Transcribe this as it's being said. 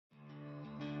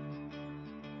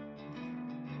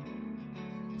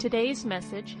Today's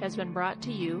message has been brought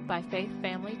to you by Faith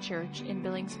Family Church in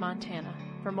Billings, Montana.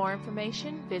 For more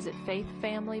information, visit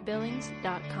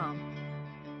faithfamilybillings.com.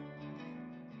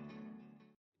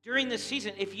 During this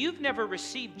season, if you've never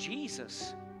received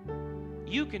Jesus,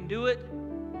 you can do it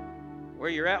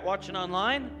where you're at watching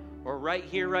online or right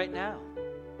here, right now.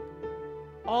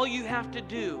 All you have to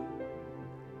do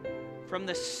from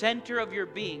the center of your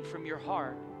being, from your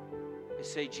heart, is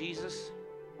say, Jesus,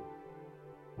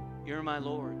 you're my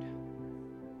Lord.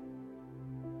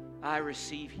 I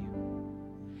receive you.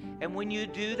 And when you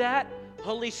do that,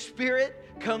 Holy Spirit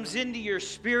comes into your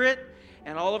spirit,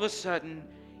 and all of a sudden,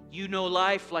 you know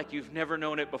life like you've never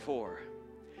known it before.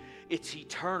 It's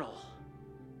eternal.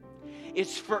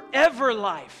 It's forever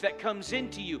life that comes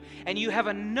into you, and you have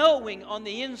a knowing on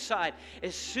the inside.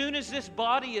 As soon as this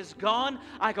body is gone,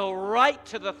 I go right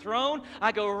to the throne.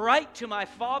 I go right to my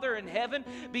Father in heaven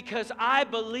because I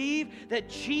believe that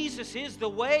Jesus is the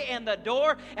way and the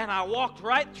door, and I walked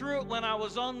right through it when I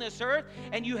was on this earth,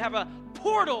 and you have a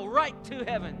portal right to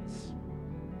heavens.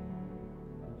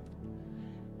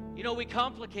 You know, we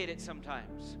complicate it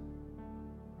sometimes.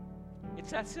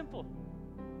 It's that simple.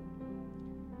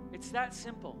 It's that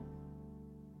simple.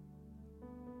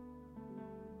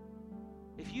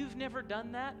 If you've never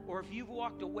done that, or if you've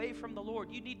walked away from the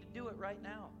Lord, you need to do it right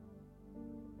now.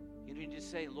 You need to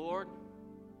say, Lord,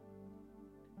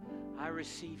 I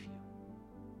receive you.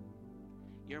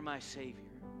 You're my Savior.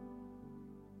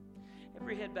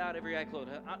 Every head bowed, every eye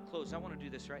closed. I want to do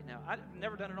this right now. I've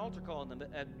never done an altar call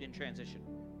in transition.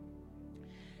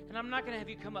 And I'm not going to have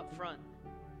you come up front.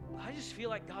 But I just feel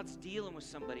like God's dealing with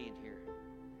somebody in here.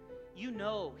 You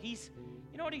know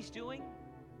what He's doing?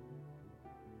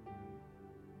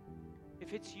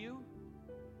 If it's you,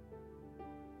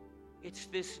 it's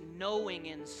this knowing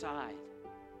inside.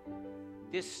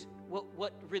 This,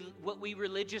 what we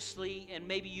religiously, and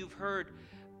maybe you've heard,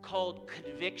 called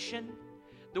conviction.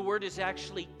 The word is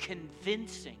actually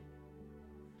convincing.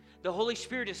 The Holy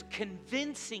Spirit is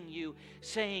convincing you,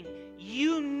 saying,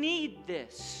 you need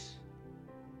this.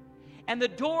 And the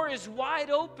door is wide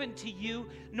open to you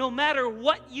no matter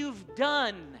what you've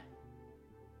done.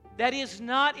 That is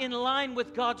not in line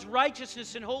with God's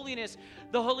righteousness and holiness.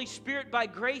 The Holy Spirit by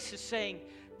grace is saying,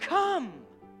 come,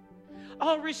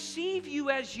 I'll receive you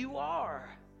as you are.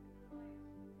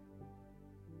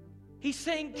 He's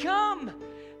saying, come.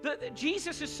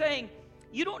 Jesus is saying,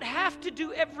 you don't have to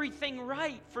do everything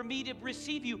right for me to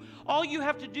receive you. All you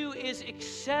have to do is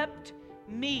accept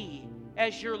me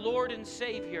as your Lord and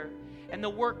Savior and the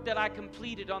work that I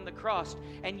completed on the cross.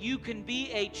 And you can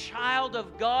be a child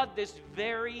of God this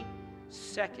very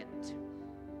second.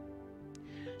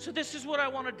 So this is what I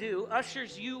want to do.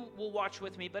 Ushers, you will watch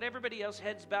with me, but everybody else,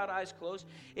 heads bowed, eyes closed.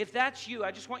 If that's you,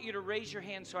 I just want you to raise your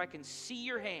hand so I can see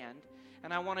your hand.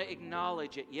 And I want to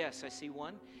acknowledge it. Yes, I see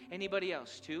one. Anybody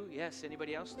else? Two. Yes.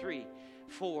 Anybody else? Three.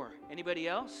 Four. Anybody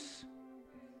else?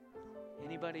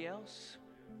 Anybody else?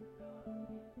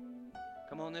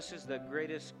 Come on, this is the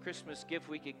greatest Christmas gift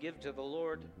we could give to the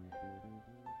Lord.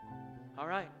 All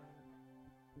right.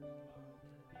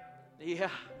 Yeah.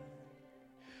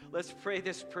 Let's pray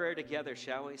this prayer together,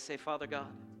 shall we? Say, Father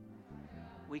God,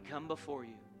 we come before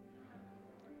you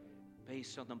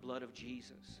based on the blood of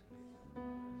Jesus.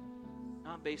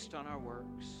 Not based on our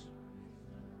works,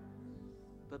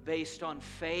 but based on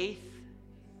faith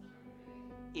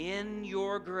in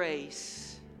your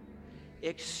grace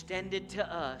extended to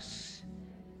us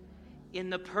in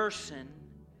the person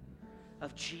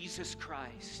of Jesus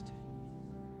Christ.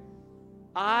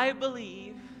 I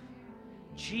believe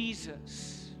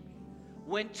Jesus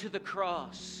went to the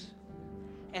cross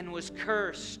and was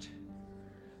cursed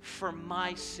for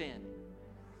my sin.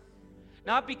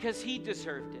 Not because He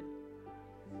deserved it,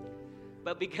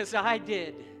 but because I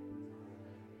did.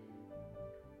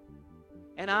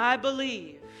 And I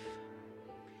believe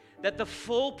that the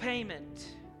full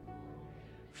payment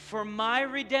for my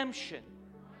redemption,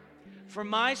 for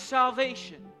my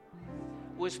salvation,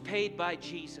 was paid by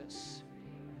Jesus.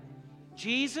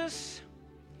 Jesus,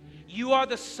 you are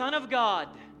the Son of God.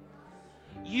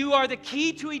 You are the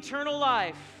key to eternal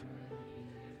life.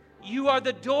 You are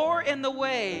the door and the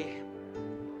way.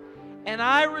 And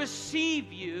I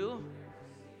receive you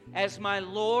as my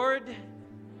Lord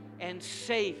and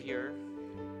Savior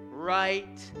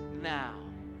right now.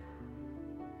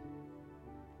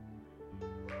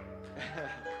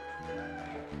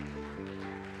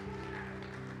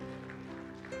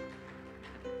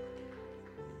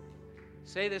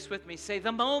 Say this with me. Say,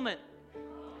 the moment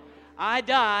I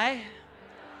die,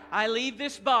 I leave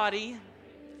this body,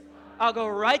 I'll go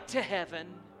right to heaven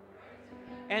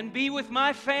and be with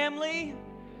my family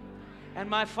and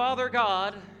my Father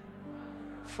God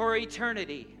for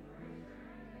eternity.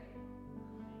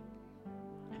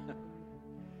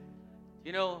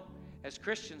 You know, as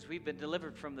Christians, we've been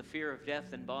delivered from the fear of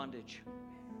death and bondage.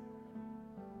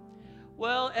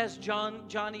 Well, as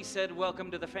Johnny said, welcome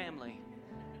to the family.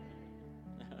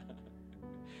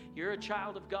 You're a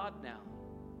child of God now.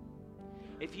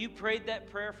 If you prayed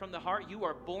that prayer from the heart, you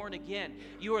are born again.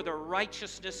 You are the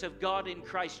righteousness of God in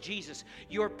Christ Jesus.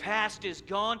 Your past is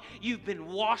gone. You've been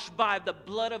washed by the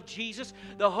blood of Jesus.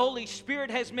 The Holy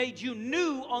Spirit has made you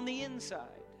new on the inside.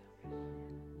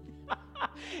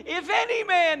 If any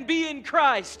man be in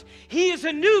Christ, he is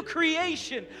a new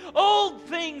creation. Old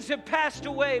things have passed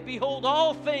away. Behold,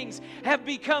 all things have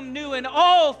become new, and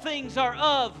all things are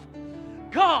of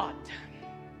God.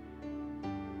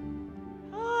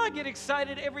 I get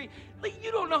excited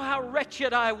you don't know how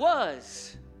wretched I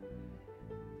was.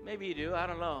 Maybe you do, I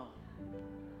don't know.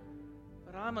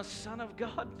 But I'm a son of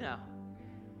God now.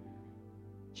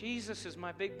 Jesus is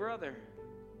my big brother.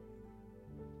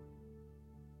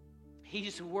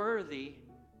 He's worthy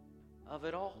of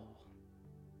it all.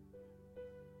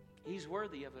 He's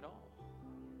worthy of it all.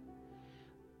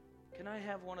 Can I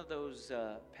have one of those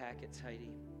packets, Heidi?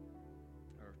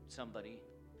 Or somebody.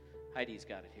 Heidi's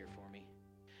got it here for me.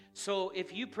 So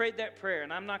if you prayed that prayer,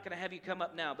 and I'm not going to have you come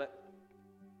up now, but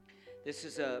this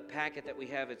is a packet that we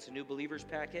have. It's a New Believers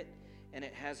packet, and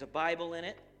it has a Bible in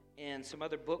it and some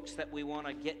other books that we want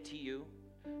to get to you.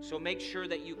 So make sure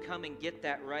that you come and get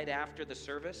that right after the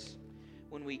service.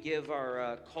 When we give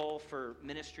our call for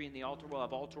ministry in the altar, we'll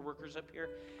have altar workers up here.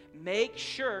 Make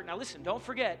sure, now listen, don't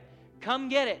forget, come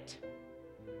get it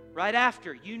right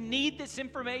after. You need this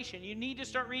information. You need to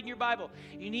start reading your Bible.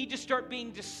 You need to start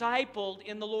being discipled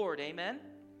in the Lord. Amen?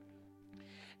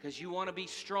 Because you want to be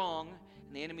strong,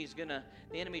 and the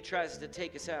enemy tries to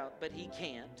take us out, but he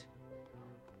can't.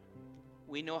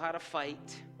 We know how to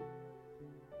fight.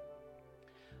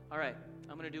 All right,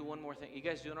 I'm going to do one more thing. You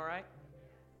guys doing all right?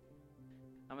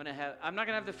 I'm not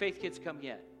gonna have the faith kids come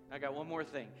yet. I got one more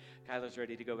thing. Kyla's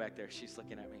ready to go back there. She's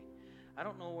looking at me. I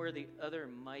don't know where the other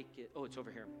mic is. Oh, it's over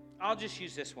here. I'll just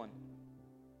use this one.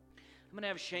 I'm gonna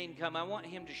have Shane come. I want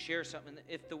him to share something.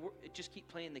 Just keep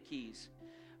playing the keys.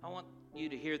 I want you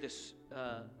to hear this.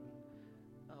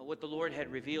 What the Lord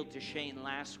had revealed to Shane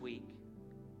last week.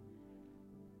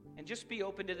 And just be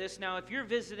open to this. Now, if you're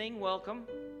visiting, welcome.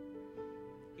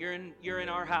 You're in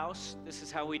our house. This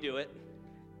is how we do it.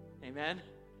 Amen.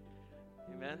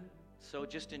 Amen. So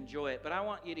just enjoy it. But I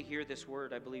want you to hear this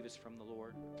word. I believe it's from the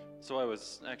Lord. So I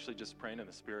was actually just praying in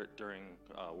the Spirit during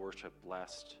worship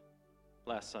last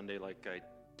Sunday, like I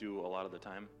do a lot of the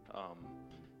time.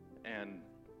 And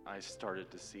I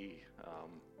started to see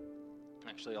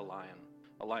actually a lion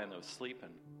that was sleeping.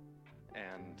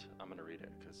 And I'm going to read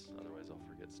it because otherwise I'll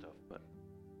forget stuff. But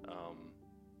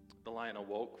the lion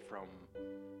awoke from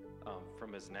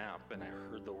his nap, and I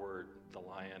heard the word, "The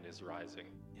lion is rising."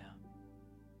 Yeah.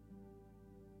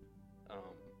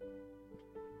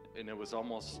 And it was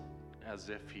almost as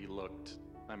if he looked,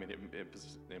 it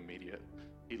was immediate.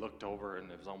 He looked over,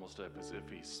 and it was almost as if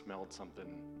he smelled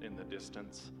something in the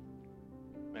distance.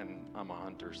 And I'm a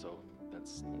hunter, so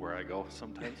that's where I go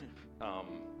sometimes.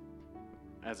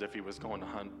 As if he was going to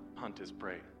hunt his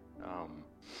prey.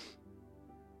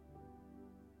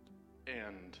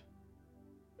 And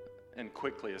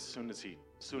quickly, as soon as he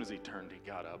turned, he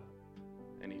got up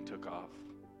and he took off,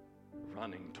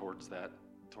 running towards that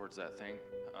thing.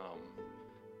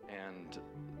 And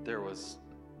there was,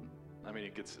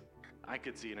 I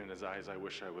could see it in his eyes. I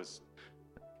wish I was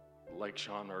like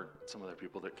Sean or some other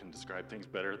people that can describe things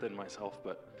better than myself,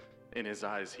 but in his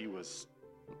eyes, he was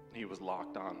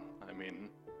locked on.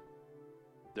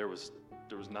 There was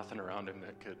nothing around him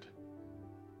that could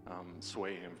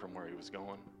sway him from where he was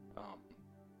going.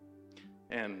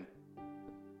 And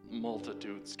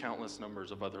multitudes, countless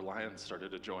numbers of other lions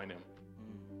started to join him.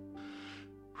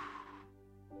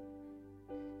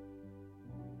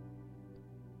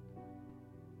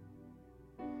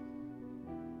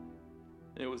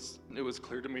 It was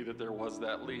clear to me that there was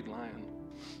that lead lion,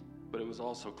 but it was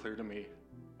also clear to me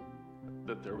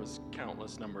that there was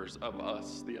countless numbers of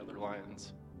us, the other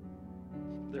lions.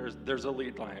 There's a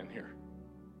lead lion here.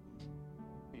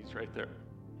 He's right there.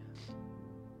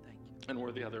 Thank you. And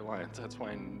we're the other lions. That's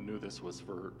why I knew this was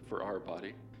for our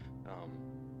body.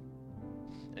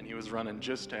 And he was running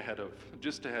just ahead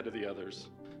of the others.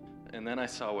 And then I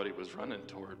saw what he was running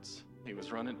towards. He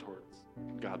was running towards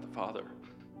God the Father.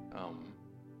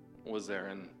 Was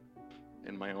there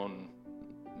in my own,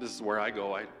 this is where I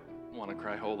go. I want to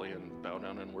cry holy and bow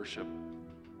down and worship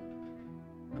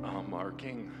our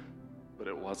King, but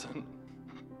it wasn't.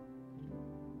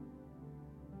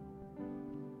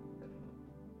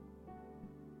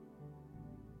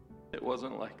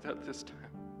 wasn't like that this time.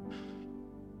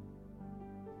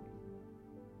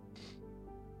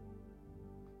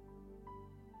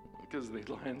 Because the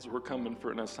lions were coming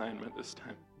for an assignment this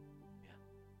time.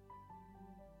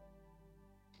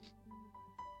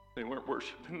 They weren't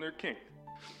worshiping their king.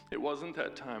 It wasn't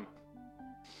that time.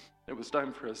 It was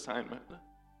time for assignment.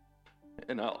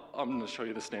 And I'm going to show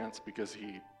you the stance because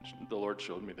the Lord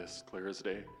showed me this clear as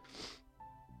day.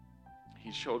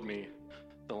 He showed me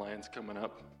the lions coming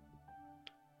up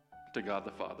to God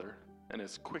the Father. And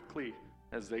as quickly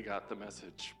as they got the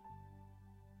message,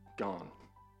 gone.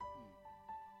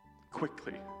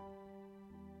 Quickly.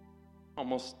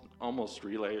 Almost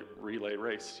relay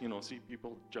race. You know, see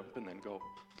people jump and then go.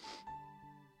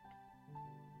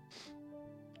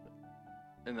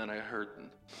 And then I heard,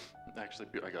 actually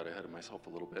I got ahead of myself a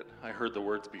little bit. I heard the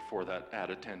words before that, add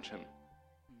attention.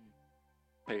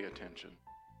 Pay attention.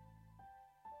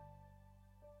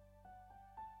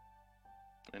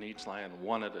 And each lion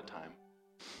one at a time.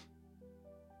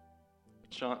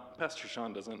 Pastor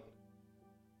Sean doesn't,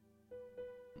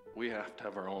 we have to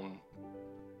have our own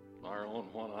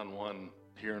one-on-one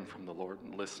hearing from the Lord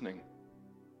and listening.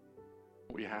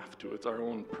 We have to. It's our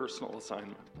own personal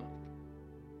assignment.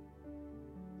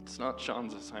 It's not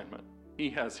Sean's assignment. He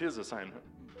has his assignment.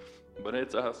 But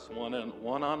it's us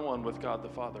one-on-one with God the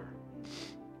Father.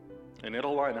 And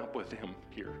it'll line up with him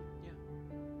here. Yeah.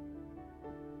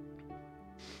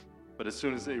 But as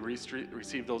soon as they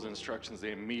received those instructions,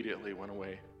 they immediately went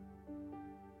away.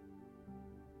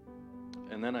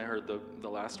 And then I heard the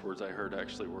last words I heard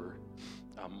actually were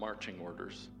marching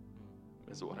orders,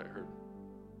 is what I heard.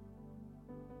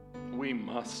 We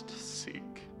must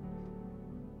seek.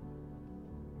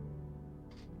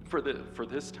 For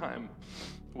this time,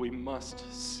 we must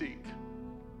seek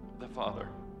the Father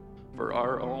for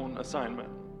our own assignment.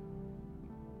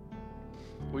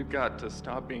 We've got to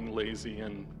stop being lazy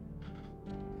and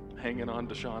hanging on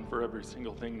to Sean for every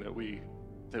single thing that we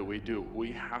do.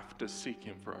 We have to seek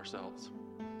him for ourselves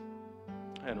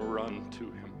and run to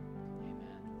him.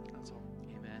 Amen. That's all.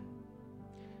 Amen.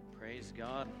 Praise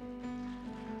God.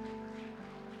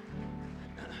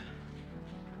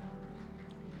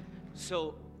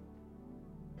 So,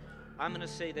 I'm going to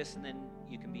say this, and then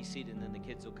you can be seated, and then the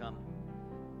kids will come.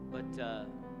 But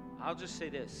I'll just say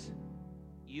this.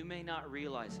 You may not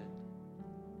realize it,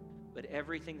 but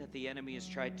everything that the enemy has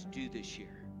tried to do this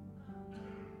year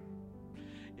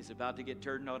is about to get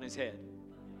turned on his head.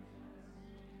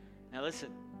 Now listen,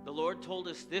 the Lord told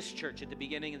us, this church, at the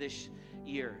beginning of this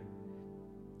year,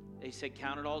 they said,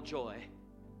 count it all joy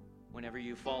whenever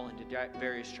you fall into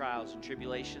various trials and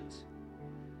tribulations,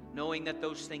 knowing that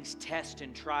those things test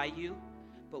and try you,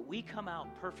 but we come out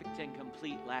perfect and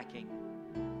complete, lacking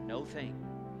no thing.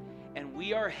 And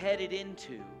we are headed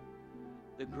into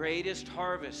the greatest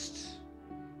harvests,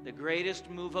 the greatest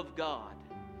move of God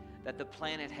that the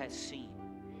planet has seen.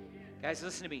 Guys,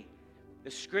 listen to me. The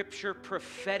scripture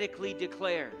prophetically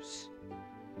declares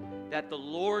that the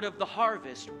Lord of the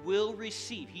harvest will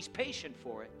receive. He's patient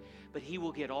for it, but he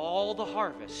will get all the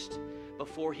harvest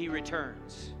before he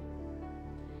returns.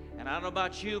 And I don't know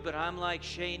about you, but I'm like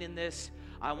Shane in this.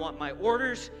 I want my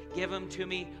orders. Give them to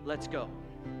me. Let's go.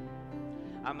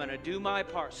 I'm going to do my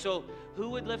part. So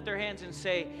who would lift their hands and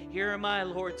say, here am I,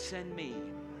 Lord, send me.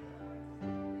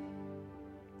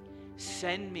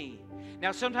 Send me.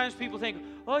 Now, sometimes people think,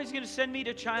 oh, he's going to send me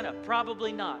to China.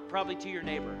 Probably not. Probably to your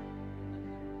neighbor.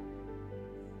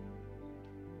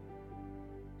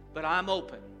 But I'm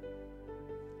open.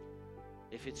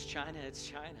 If it's China, it's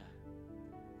China.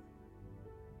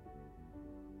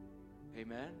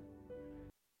 Amen.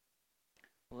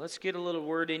 Well, let's get a little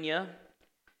word in you,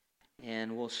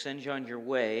 and we'll send you on your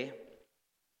way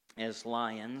as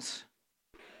lions.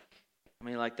 How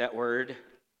many like that word?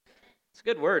 It's a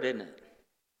good word, isn't it?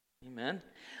 Amen.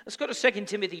 Let's go to 2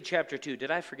 Timothy chapter 2. Did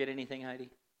I forget anything,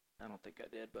 Heidi? I don't think I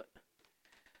did, but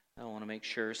I want to make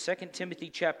sure. 2 Timothy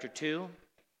chapter 2.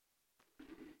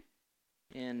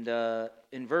 And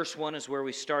in verse 1 is where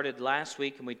we started last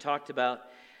week, and we talked about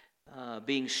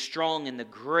being strong in the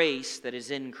grace that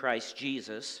is in Christ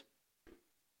Jesus.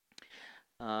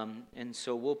 And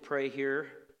so we'll pray here,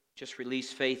 just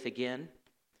release faith again,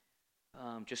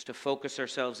 just to focus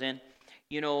ourselves in.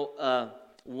 You know,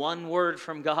 one word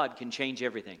from God can change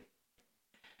everything.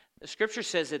 The scripture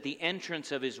says that the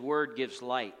entrance of his word gives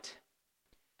light.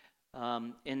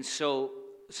 And so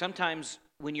sometimes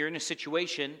when you're in a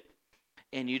situation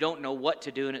and you don't know what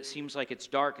to do and it seems like it's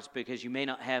dark, it's because you may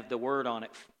not have the word on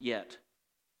it yet.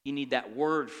 You need that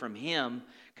word from him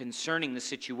concerning the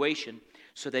situation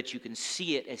so that you can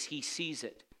see it as he sees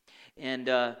it. And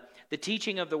the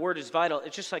teaching of the Word is vital.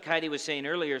 It's just like Heidi was saying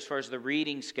earlier as far as the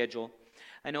reading schedule.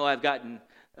 I know I've gotten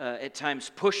at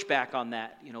times pushback on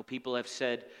that. People have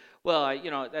said, well,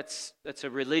 that's a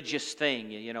religious thing.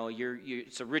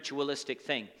 It's a ritualistic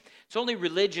thing. It's only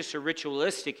religious or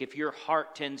ritualistic if your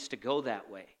heart tends to go that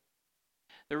way.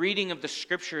 The reading of the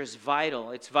Scripture is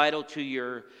vital. It's vital to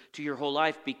your whole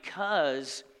life,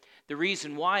 because the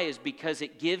reason why is because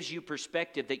it gives you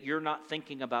perspective that you're not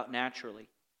thinking about naturally.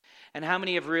 And how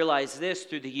many have realized this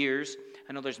through the years?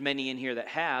 I know there's many in here that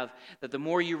have, that the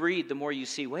more you read, the more you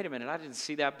see, wait a minute, I didn't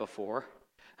see that before.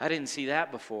 I didn't see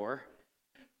that before.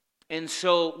 And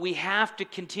so we have to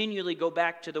continually go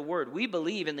back to the Word. We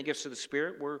believe in the gifts of the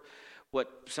Spirit. We're what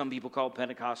some people call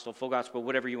Pentecostal, full gospel,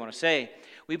 whatever you want to say.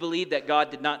 We believe that God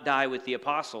did not die with the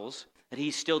apostles, that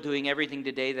He's still doing everything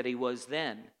today that He was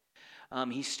then.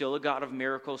 He's still a God of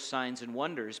miracles, signs, and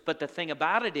wonders. But the thing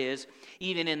about it is,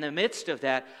 even in the midst of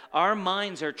that, our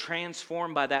minds are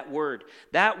transformed by that Word.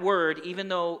 That Word, even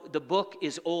though the book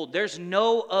is old, there's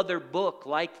no other book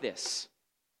like this.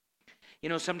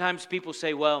 Sometimes people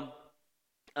say, well,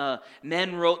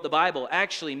 men wrote the Bible.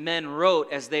 Actually, men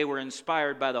wrote as they were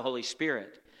inspired by the Holy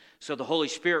Spirit. So the Holy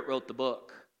Spirit wrote the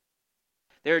book.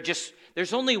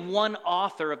 There's only one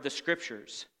author of the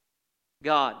Scriptures,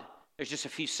 God. There's just a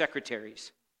few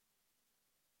secretaries.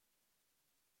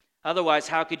 Otherwise,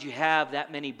 how could you have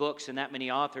that many books and that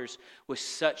many authors with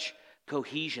such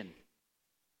cohesion?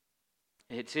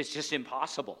 It's just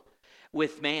impossible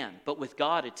with man, but with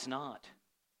God it's not.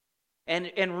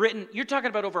 And written, you're talking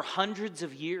about over hundreds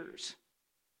of years.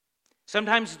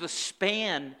 Sometimes the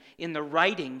span in the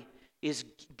writing is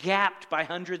gapped by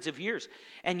hundreds of years,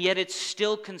 and yet it's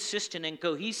still consistent and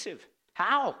cohesive.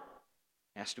 How?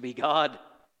 It has to be God.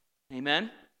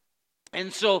 Amen?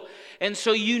 And so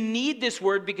you need this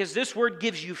Word, because this Word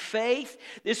gives you faith.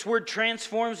 This Word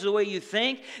transforms the way you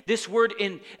think. This Word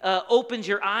opens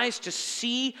your eyes to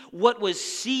see what was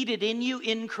seated in you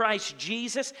in Christ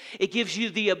Jesus. It gives you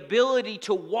the ability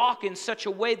to walk in such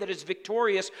a way that is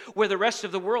victorious, where the rest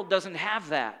of the world doesn't have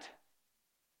that.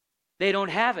 They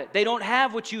don't have it. They don't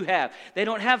have what you have. They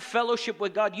don't have fellowship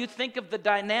with God. You think of the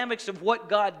dynamics of what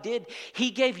God did.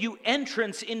 He gave you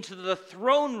entrance into the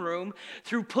throne room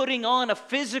through putting on a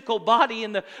physical body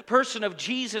in the person of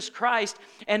Jesus Christ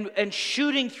and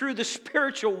shooting through the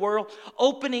spiritual world,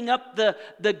 opening up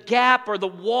the gap or the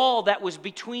wall that was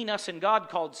between us and God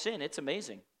called sin. It's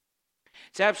amazing.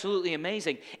 It's absolutely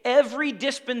amazing. Every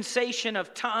dispensation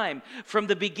of time from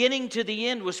the beginning to the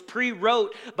end was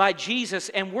pre-wrote by Jesus,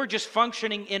 and we're just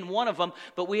functioning in one of them,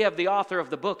 but we have the author of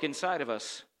the book inside of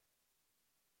us.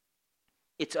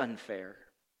 It's unfair.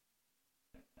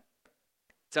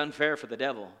 It's unfair for the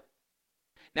devil.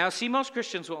 Now, see, most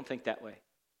Christians won't think that way,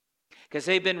 because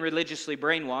they've been religiously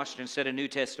brainwashed instead of New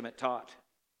Testament taught.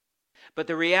 But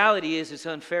the reality is, it's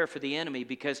unfair for the enemy,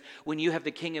 because when you have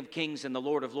the King of Kings and the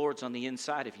Lord of Lords on the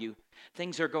inside of you,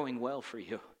 things are going well for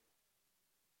you.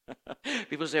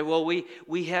 People say, well,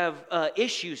 we have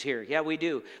issues here. Yeah, we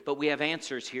do. But we have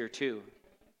answers here too.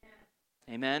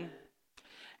 Amen?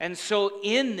 And so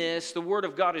in this, the Word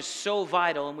of God is so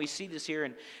vital, and we see this here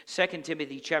in 2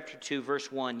 Timothy chapter 2,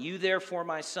 verse 1. You therefore,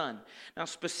 my son. Now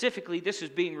specifically, this is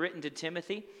being written to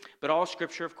Timothy, but all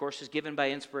Scripture, of course, is given by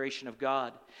inspiration of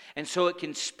God. And so it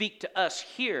can speak to us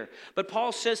here. But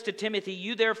Paul says to Timothy,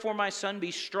 you therefore, my son, be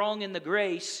strong in the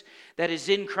grace that is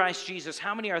in Christ Jesus.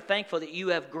 How many are thankful that you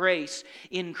have grace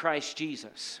in Christ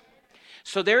Jesus?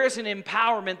 So there is an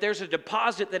empowerment, there's a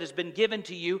deposit that has been given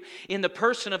to you in the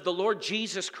person of the Lord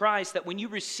Jesus Christ, that when you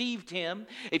received Him,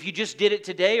 if you just did it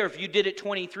today, or if you did it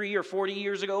 23 or 40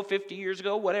 years ago, 50 years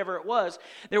ago, whatever it was,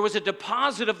 there was a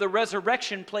deposit of the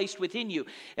resurrection placed within you.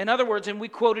 In other words, and we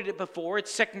quoted it before,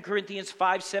 it's 2 Corinthians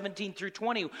 5:17 through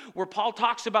 20, where Paul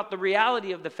talks about the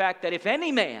reality of the fact that if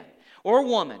any man or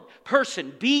woman,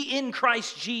 person, be in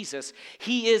Christ Jesus,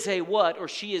 he is a what? Or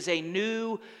she is a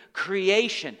new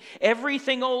creation.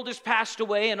 Everything old has passed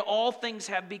away, and all things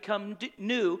have become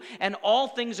new, and all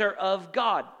things are of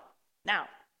God. Now,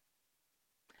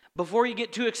 before you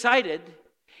get too excited,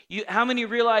 how many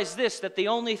realize this, that the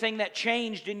only thing that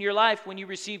changed in your life when you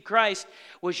received Christ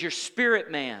was your spirit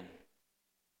man?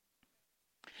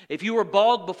 If you were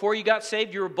bald before you got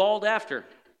saved, you were bald after.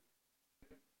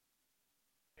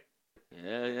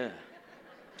 Yeah.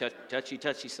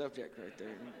 Touchy subject right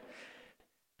there.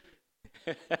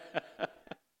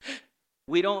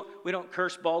 We don't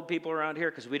curse bald people around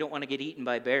here because we don't want to get eaten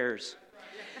by bears.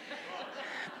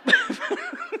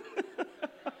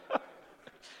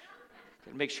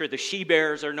 Make sure the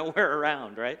she-bears are nowhere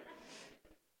around, right?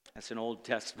 That's an Old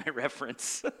Testament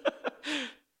reference.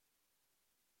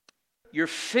 Your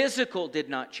physical did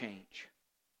not change.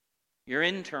 Your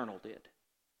internal did.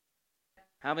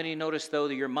 How many notice, though,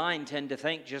 that your mind tend to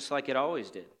think just like it always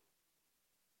did?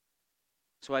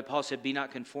 That's why Paul said, be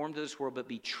not conformed to this world, but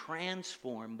be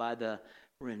transformed by the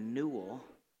renewal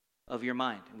of your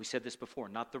mind. And we said this before,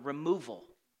 not the removal,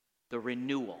 the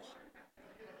renewal.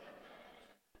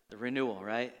 The renewal,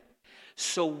 right?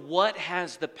 So what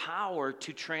has the power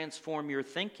to transform your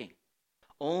thinking?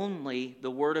 Only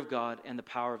the Word of God and the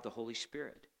power of the Holy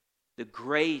Spirit. The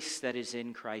grace that is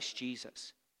in Christ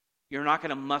Jesus. You're not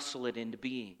going to muscle it into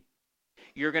being.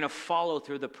 You're going to follow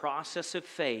through the process of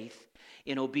faith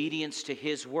in obedience to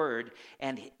His Word,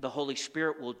 and the Holy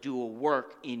Spirit will do a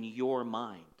work in your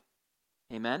mind.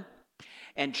 Amen?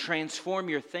 And transform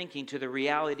your thinking to the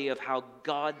reality of how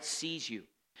God sees you.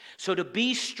 So to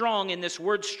be strong, in this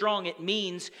word strong, it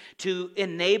means to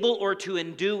enable or to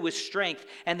endue with strength.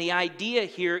 And the idea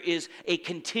here is a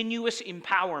continuous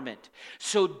empowerment.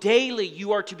 So daily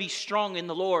you are to be strong in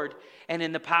the Lord and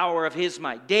in the power of His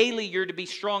might. Daily you're to be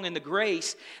strong in the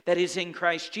grace that is in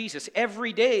Christ Jesus.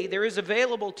 Every day there is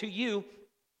available to you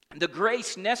the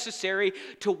grace necessary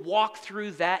to walk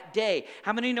through that day.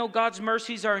 How many know God's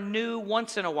mercies are new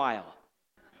once in a while?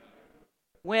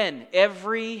 When?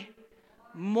 Every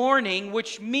morning,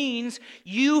 which means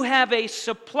you have a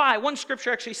supply. One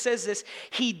scripture actually says this,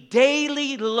 He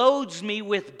daily loads me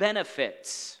with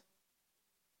benefits.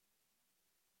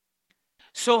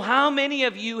 So how many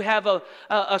of you have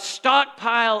a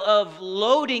stockpile of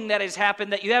loading that has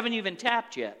happened that you haven't even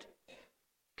tapped yet?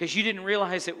 Because you didn't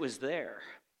realize it was there.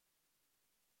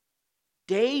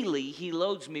 Daily, He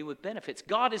loads me with benefits.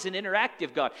 God is an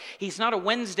interactive God. He's not a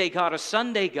Wednesday God, a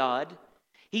Sunday God.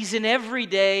 He's an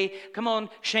everyday, come on,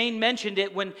 Shane mentioned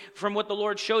it from what the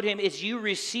Lord showed him, is you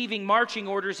receiving marching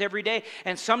orders every day.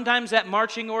 And sometimes that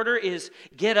marching order is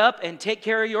get up and take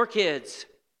care of your kids.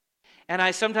 And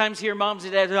I sometimes hear moms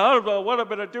and dads, I don't know what I'm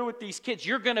going to do with these kids.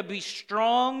 You're going to be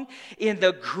strong in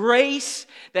the grace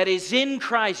that is in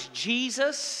Christ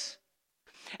Jesus.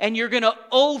 And you're going to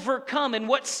overcome. And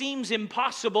what seems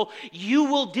impossible, you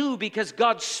will do because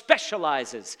God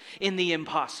specializes in the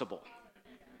impossible.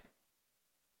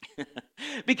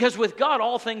 Because with God,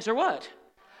 all things are what?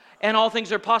 And all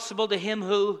things are possible to him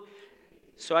who...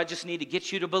 So I just need to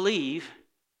get you to believe,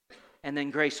 and then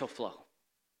grace will flow.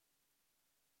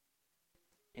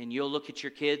 And you'll look at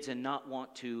your kids and not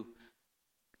want to,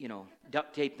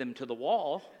 duct tape them to the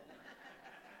wall.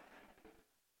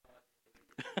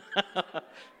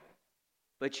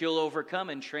 But you'll overcome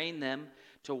and train them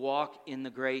to walk in the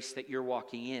grace that you're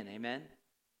walking in. Amen?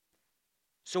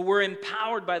 So we're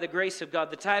empowered by the grace of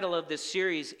God. The title of this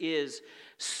series is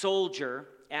Soldier,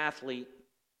 Athlete,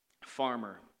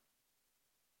 Farmer.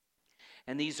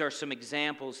 And these are some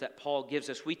examples that Paul gives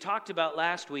us. We talked about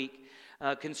last week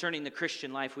concerning the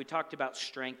Christian life. We talked about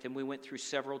strength, and we went through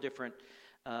several different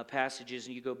passages.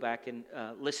 And you go back and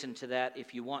listen to that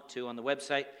if you want to on the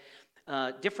website.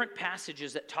 Different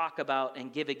passages that talk about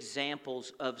and give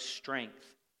examples of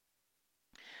strength.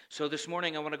 So this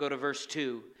morning I want to go to verse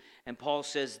 2. And Paul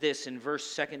says this in 2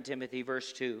 Timothy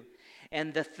verse 2.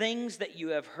 And the things that you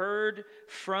have heard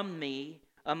from me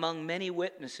among many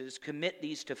witnesses, commit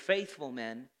these to faithful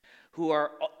men who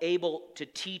are able to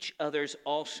teach others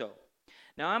also.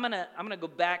 Now I'm gonna go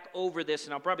back over this,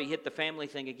 and I'll probably hit the family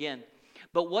thing again.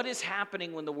 But what is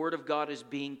happening when the Word of God is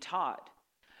being taught?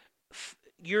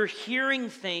 You're hearing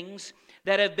things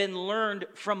that have been learned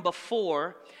from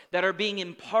before that are being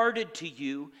imparted to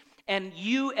you. And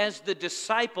you as the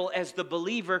disciple, as the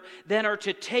believer, then are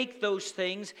to take those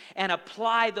things and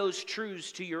apply those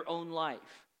truths to your own life.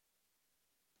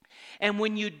 And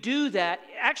when you do that,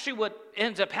 actually what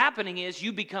ends up happening is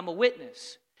you become a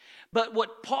witness. But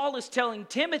what Paul is telling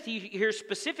Timothy here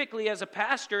specifically as a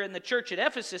pastor in the church at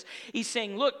Ephesus, he's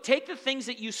saying, look, take the things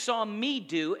that you saw me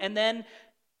do and then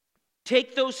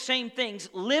take those same things,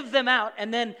 live them out,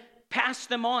 and then pass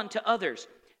them on to others.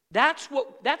 That's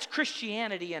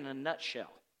Christianity in a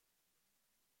nutshell.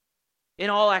 In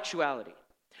all actuality.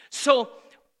 So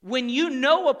when you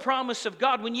know a promise of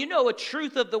God, when you know a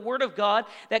truth of the Word of God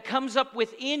that comes up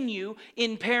within you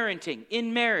in parenting,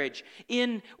 in marriage,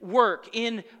 in work,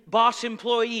 in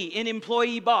boss-employee, in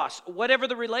employee-boss, whatever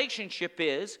the relationship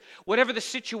is, whatever the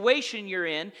situation you're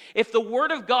in, if the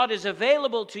Word of God is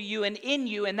available to you and in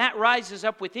you and that rises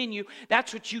up within you,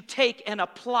 that's what you take and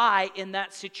apply in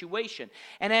that situation.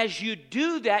 And as you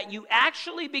do that, you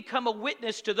actually become a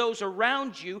witness to those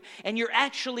around you, and you're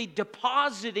actually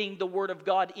depositing the Word of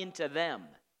God into them.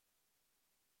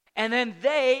 And then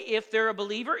they, if they're a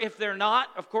believer, if they're not,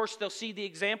 of course, they'll see the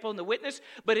example and the witness.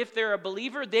 But if they're a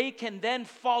believer, they can then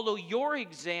follow your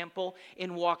example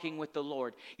in walking with the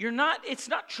Lord. It's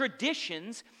not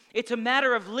traditions. It's a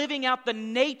matter of living out the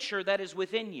nature that is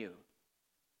within you.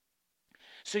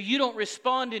 So you don't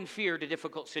respond in fear to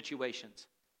difficult situations.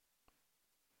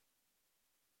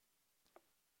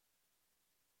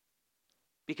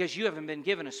 Because you haven't been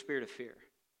given a spirit of fear.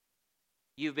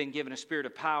 You've been given a spirit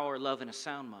of power, love, and a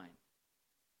sound mind.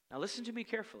 Now listen to me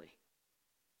carefully.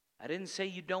 I didn't say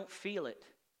you don't feel it.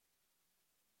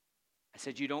 I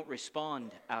said you don't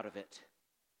respond out of it.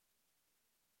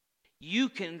 You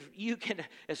can,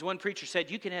 as one preacher said,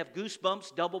 you can have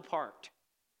goosebumps double parked.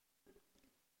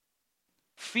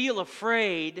 Feel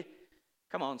afraid.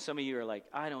 Come on, some of you are like,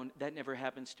 that never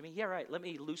happens to me. Yeah, right, let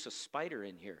me loose a spider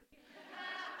in here.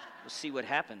 We'll see what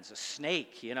happens. A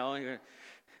snake, you know.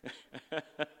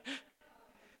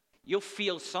 You'll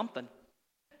feel something.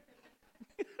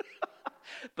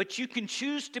 But you can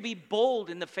choose to be bold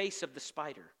in the face of the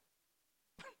spider.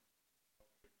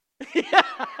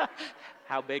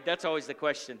 How big? That's always the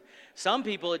question. Some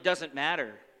people, it doesn't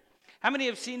matter. How many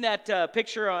have seen that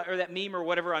picture or that meme or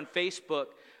whatever on Facebook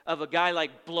of a guy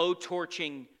like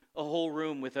blow-torching a whole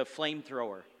room with a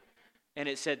flamethrower? And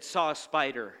it said, saw a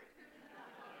spider.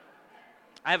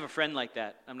 I have a friend like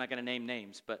that. I'm not going to name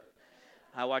names, but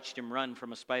I watched him run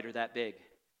from a spider that big.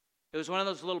 It was one of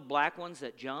those little black ones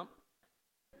that jump.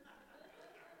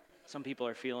 Some people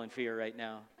are feeling fear right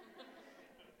now.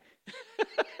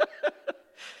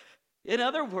 In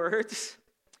other words,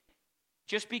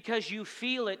 just because you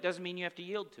feel it doesn't mean you have to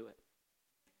yield to it.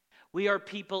 We are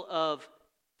people of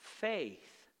faith.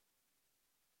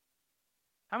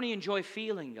 How many enjoy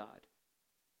feeling God?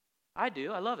 I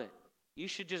do. I love it. You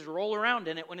should just roll around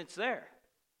in it when it's there.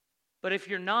 But if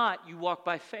you're not, you walk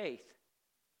by faith.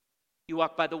 You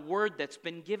walk by the word that's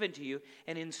been given to you,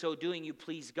 and in so doing, you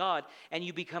please God, and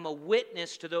you become a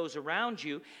witness to those around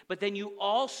you, but then you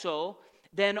also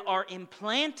then are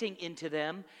implanting into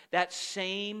them that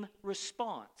same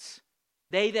response.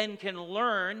 They then can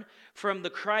learn from the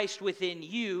Christ within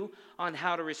you on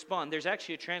how to respond. There's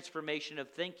actually a transformation of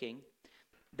thinking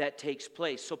that takes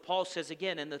place. So Paul says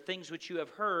again, and the things which you have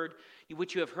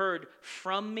heard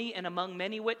from me and among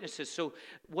many witnesses. So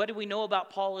what do we know about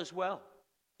Paul as well?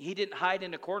 He didn't hide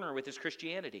in a corner with his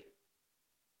Christianity.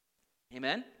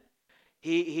 Amen?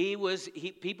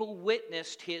 People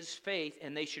witnessed his faith,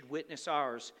 and they should witness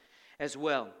ours as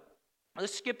well.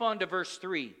 Let's skip on to verse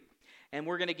 3, and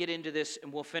we're going to get into this,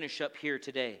 and we'll finish up here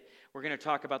today. We're going to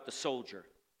talk about the soldier.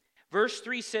 Verse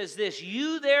 3 says this,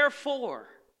 you therefore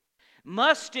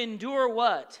must endure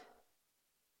what?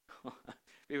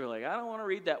 People are like, I don't want to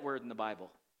read that word in the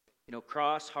Bible.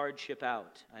 Cross hardship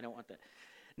out. I don't want that.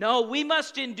 No, we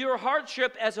must endure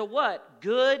hardship as a what?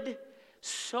 Good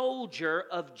soldier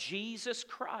of Jesus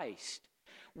Christ.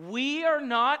 We are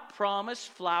not promised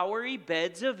flowery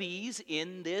beds of ease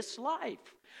in this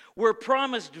life. We're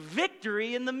promised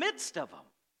victory in the midst of them.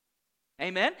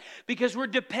 Amen? Because we're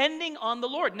depending on the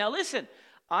Lord. Now listen,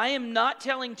 I am not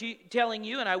telling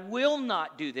you, and I will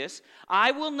not do this,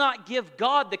 I will not give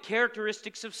God the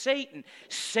characteristics of Satan.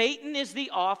 Satan is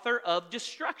the author of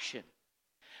destruction.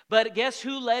 But guess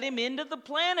who led him into the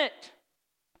planet?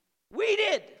 We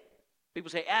did. People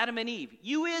say Adam and Eve.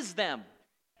 You is them.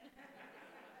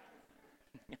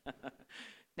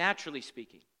 Naturally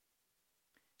speaking.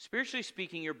 Spiritually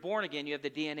speaking, you're born again. You have the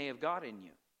DNA of God in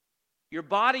you. Your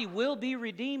body will be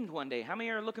redeemed one day. How many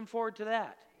are looking forward to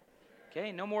that?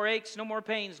 Okay, no more aches, no more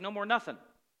pains, no more nothing.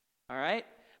 All right?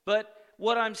 But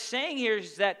what I'm saying here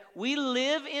is that we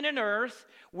live in an earth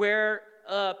where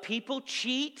people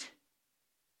cheat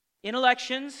in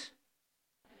elections.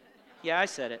 Yeah, I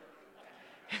said it.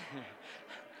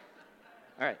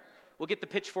 All right. We'll get the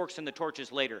pitchforks and the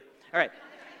torches later. All right.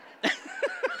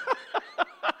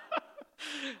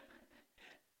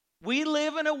 We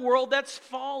live in a world that's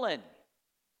fallen.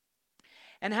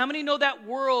 And how many know that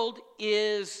world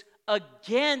is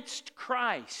against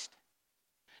Christ?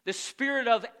 The spirit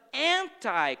of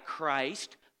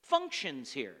Antichrist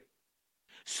functions here.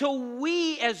 So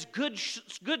we as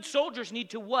good soldiers need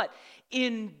to what?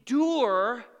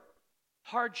 Endure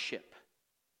hardship.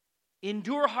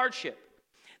 Endure hardship.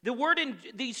 The word in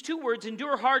these two words,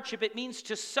 endure hardship, it means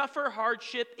to suffer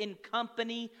hardship in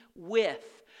company with.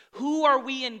 Who are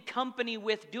we in company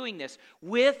with doing this?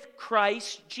 With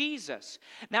Christ Jesus.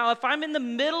 Now, if I'm in the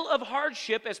middle of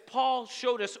hardship, as Paul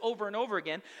showed us over and over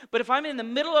again, but if I'm in the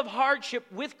middle of hardship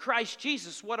with Christ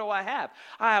Jesus, what do I have?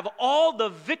 I have all the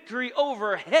victory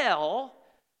over hell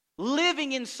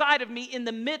living inside of me in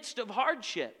the midst of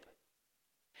hardship.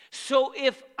 So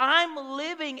if I'm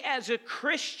living as a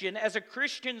Christian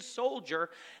soldier,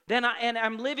 then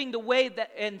I'm living the way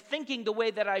that and thinking the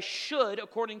way that I should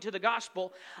according to the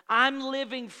gospel, I'm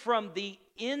living from the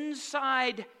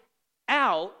inside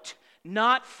out,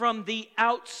 not from the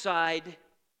outside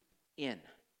in.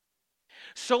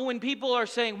 So when people are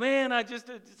saying, man,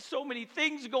 so many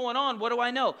things going on, what do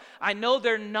I know? I know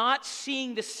they're not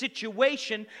seeing the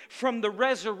situation from the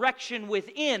resurrection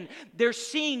within. They're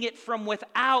seeing it from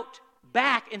without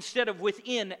back instead of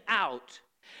within out.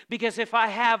 Because if I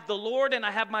have the Lord and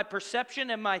I have my perception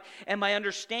and my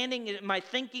understanding, my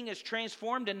thinking is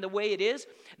transformed in the way it is,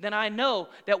 then I know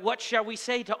that what shall we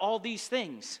say to all these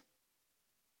things?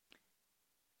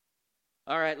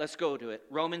 All right, let's go to it.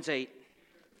 Romans 8.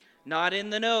 Not in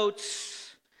the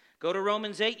notes. Go to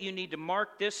Romans 8. You need to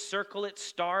mark this, circle it,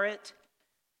 star it,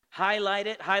 highlight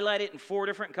it in 4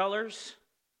 different colors.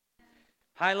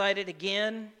 Highlight it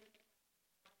again.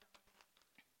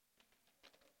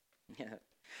 Yeah.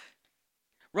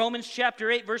 Romans chapter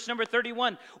 8, verse number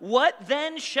 31. What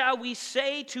then shall we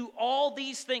say to all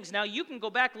these things? Now, you can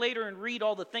go back later and read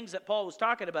all the things that Paul was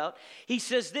talking about. He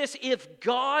says this, if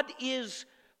God is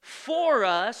for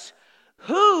us,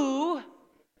 who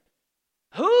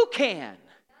can?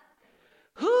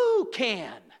 Who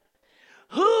can?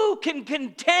 Who can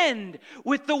contend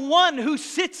with the one who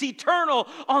sits eternal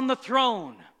on the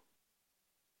throne?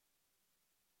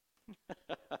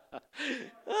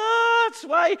 That's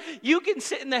why you can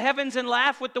sit in the heavens and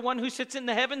laugh with the one who sits in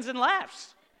the heavens and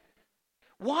laughs.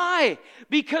 Why?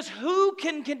 Because who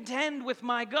can contend with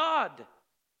my God?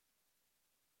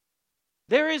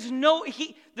 There is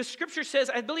the scripture says,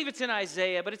 I believe it's in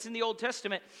Isaiah, but it's in the Old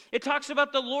Testament. It talks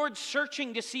about the Lord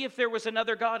searching to see if there was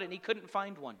another God, and he couldn't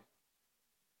find one.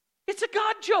 It's a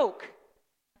God joke.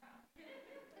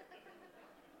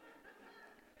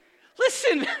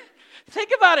 Listen,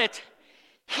 think about it.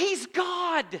 He's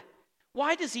God.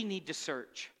 Why does he need to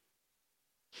search?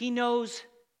 He knows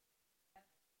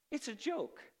it's a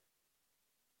joke.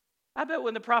 I bet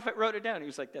when the prophet wrote it down, he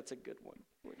was like, that's a good one.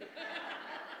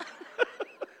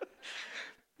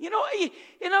 You know,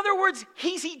 in other words,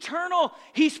 he's eternal,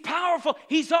 he's powerful,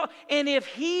 and if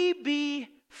he be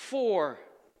for,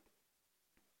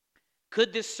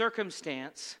 could this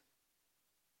circumstance,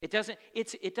 it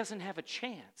doesn't have a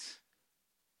chance.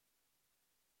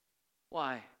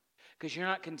 Why? Because you're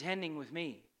not contending with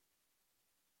me.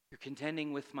 You're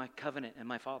contending with my covenant and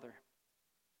my Father.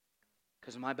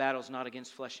 Because my battle's not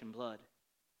against flesh and blood.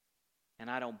 And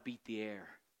I don't beat the air.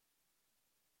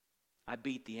 I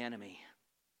beat the enemy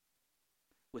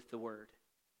with the word.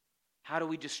 How do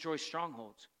we destroy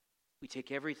strongholds? We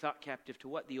take every thought captive to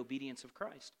what? The obedience of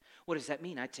Christ. What does that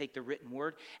mean? I take the written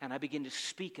word and I begin to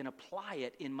speak and apply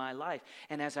it in my life.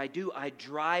 And as I do, I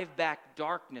drive back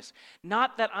darkness.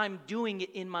 Not that I'm doing it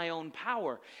in my own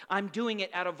power. I'm doing it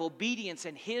out of obedience,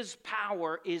 and his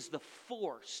power is the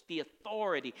force, the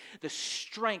authority, the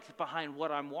strength behind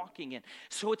what I'm walking in.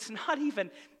 So it's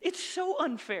so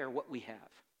unfair what we have.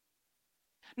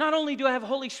 Not only do I have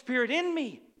Holy Spirit in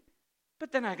me,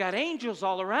 but then I got angels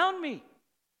all around me.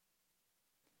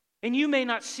 And you may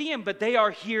not see them, but they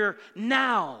are here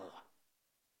now.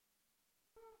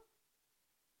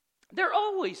 They're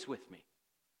always with me.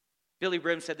 Billy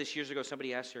Brim said this years ago.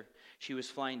 Somebody asked her. She was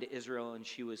flying to Israel, and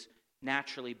she was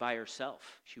naturally by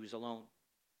herself. She was alone.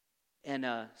 And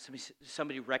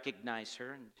somebody recognized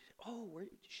her. And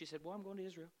she said, well, I'm going to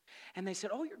Israel. And they said,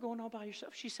 oh, you're going all by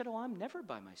yourself? She said, oh, I'm never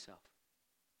by myself.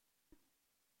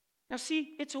 Now,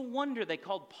 see, it's a wonder they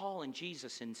called Paul and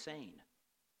Jesus insane.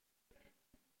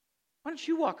 Why don't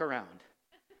you walk around?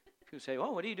 People say,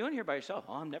 oh, what are you doing here by yourself?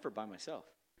 Oh, I'm never by myself.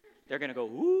 They're going to go,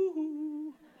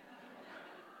 woo-hoo.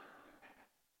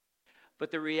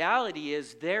 But the reality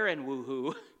is they're in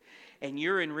woo-hoo, and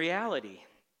you're in reality.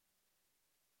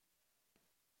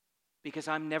 Because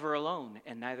I'm never alone,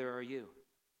 and neither are you.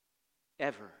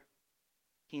 Ever.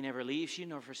 He never leaves you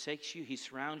nor forsakes you. He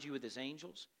surrounds you with his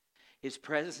angels. His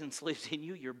presence lives in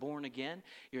you. You're born again.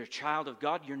 You're a child of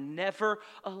God. You're never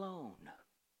alone.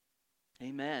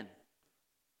 Amen.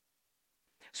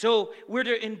 So we're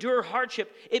to endure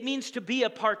hardship. It means to be a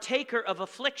partaker of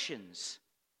afflictions.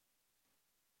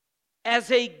 As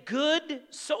a good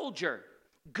soldier.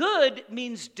 Good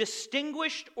means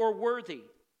distinguished or worthy.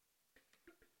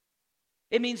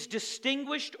 It means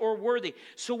distinguished or worthy.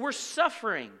 So we're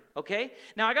suffering, okay?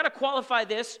 Now I got to qualify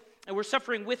this. And we're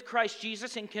suffering with Christ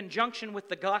Jesus in conjunction with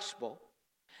the gospel.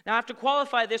 Now I have to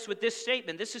qualify this with this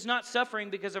statement. This is not suffering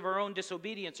because of our own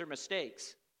disobedience or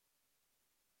mistakes.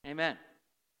 Amen.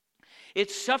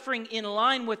 It's suffering in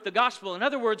line with the gospel. In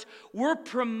other words, we're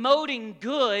promoting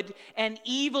good and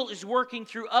evil is working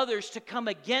through others to come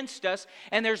against us.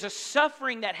 And there's a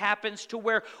suffering that happens to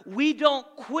where we don't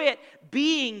quit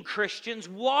being Christians,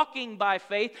 walking by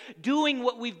faith, doing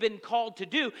what we've been called to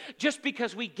do just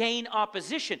because we gain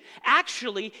opposition.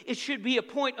 Actually, it should be a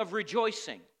point of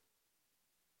rejoicing.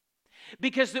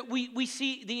 Because that we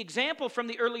see the example from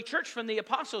the early church, from the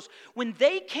apostles, when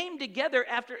they came together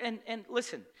after, and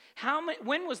listen,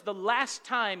 when was the last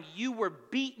time you were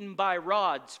beaten by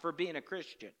rods for being a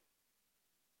Christian?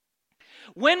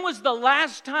 When was the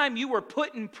last time you were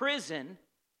put in prison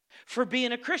for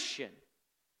being a Christian?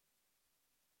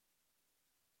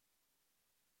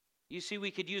 You see,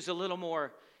 we could use a little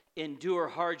more endure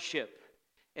hardship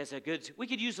as a good, we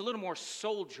could use a little more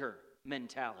soldier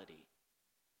mentality.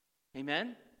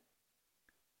 Amen?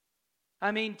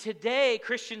 I mean, today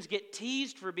Christians get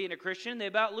teased for being a Christian. They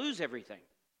about lose everything.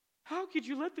 How could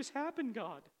you let this happen,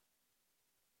 God?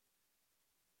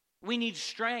 We need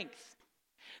strength.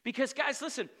 Because, guys,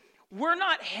 listen, we're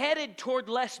not headed toward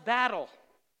less battle.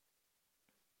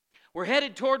 We're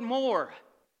headed toward more.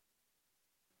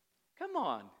 Come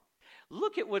on.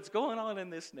 Look at what's going on in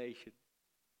this nation.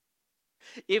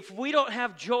 If we don't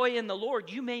have joy in the Lord,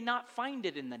 you may not find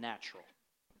it in the natural.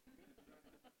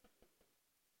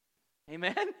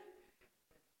 Amen?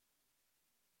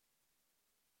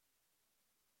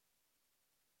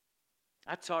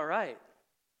 That's all right.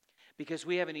 Because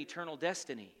we have an eternal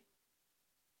destiny.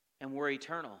 And we're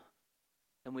eternal.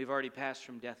 And we've already passed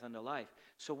from death unto life.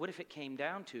 So what if it came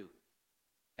down to,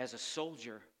 as a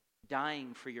soldier,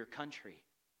 dying for your country?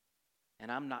 And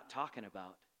I'm not talking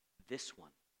about this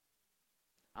one.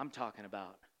 I'm talking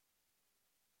about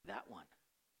that one.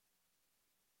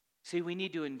 See, we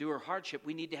need to endure hardship.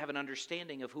 We need to have an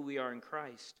understanding of who we are in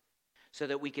Christ so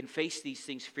that we can face these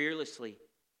things fearlessly.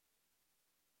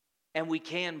 And we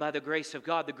can by the grace of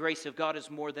God. The grace of God is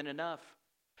more than enough.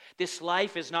 This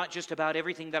life is not just about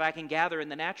everything that I can gather in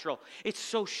the natural. It's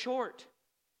so short.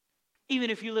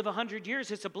 Even if you live 100 years,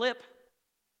 it's a blip.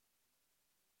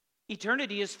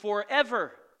 Eternity is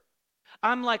forever.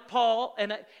 I'm like Paul,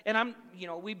 and I'm,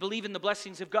 we believe in the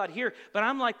blessings of God here, but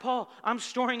I'm like Paul. I'm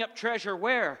storing up treasure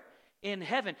where? In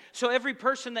heaven. So every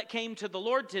person that came to the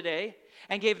Lord today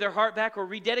and gave their heart back or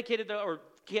rededicated or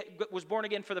was born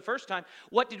again for the first time,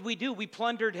 what did we do? We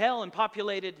plundered hell and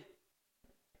populated.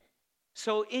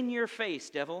 So in your face,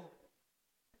 devil.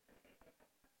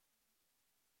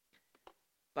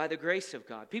 By the grace of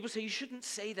God. People say, you shouldn't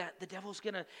say that. The devil's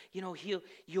going to,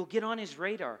 you'll get on his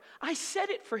radar. I said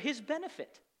it for his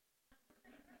benefit.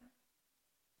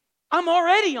 I'm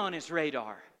already on his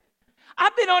radar.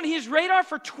 I've been on his radar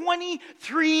for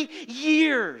 23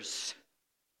 years.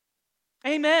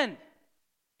 Amen.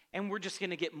 And we're just going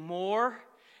to get more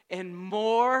and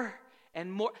more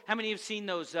and more. How many have seen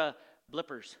those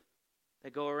blippers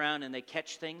that go around and they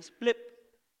catch things? Blip,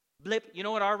 blip. You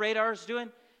know what our radar is doing?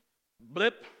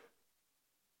 Blip,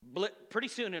 blip. Pretty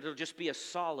soon it'll just be a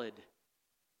solid.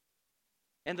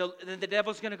 And the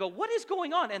devil's going to go, what is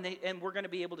going on? And we're going to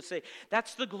be able to say,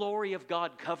 that's the glory of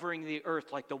God covering the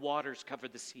earth like the waters cover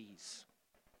the seas.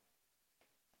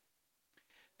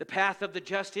 The path of the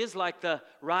just is like the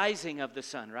rising of the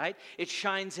sun, right? It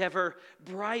shines ever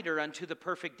brighter unto the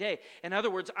perfect day. In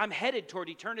other words, I'm headed toward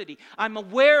eternity. I'm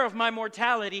aware of my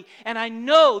mortality, and I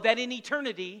know that in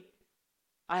eternity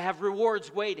I have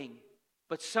rewards waiting.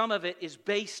 But some of it is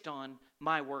based on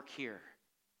my work here.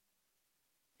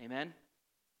 Amen?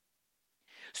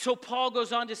 So Paul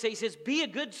goes on to say, he says, be a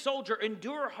good soldier,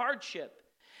 endure hardship.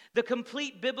 The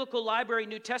complete biblical library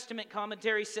New Testament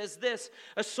commentary says this: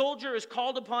 a soldier is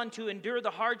called upon to endure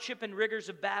the hardship and rigors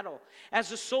of battle.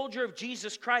 As a soldier of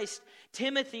Jesus Christ,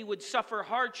 Timothy would suffer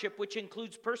hardship, which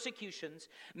includes persecutions,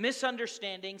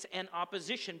 misunderstandings, and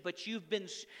opposition. But you've been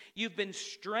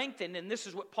strengthened, and this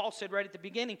is what Paul said right at the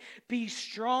beginning. Be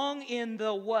strong in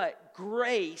the what?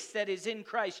 Grace that is in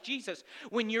Christ Jesus.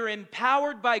 When you're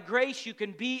empowered by grace, you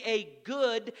can be a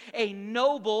good, a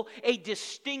noble, a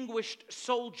distinguished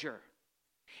soldier.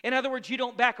 In other words, you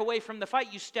don't back away from the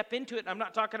fight. You step into it. And I'm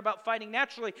not talking about fighting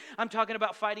naturally. I'm talking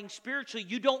about fighting spiritually.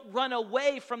 You don't run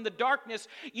away from the darkness.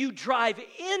 You drive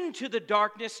into the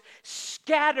darkness,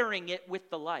 scattering it with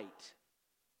the light.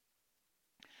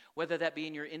 Whether that be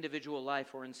in your individual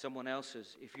life or in someone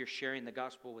else's, if you're sharing the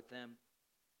gospel with them.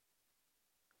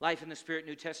 Life in the Spirit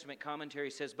New Testament commentary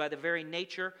says, by the very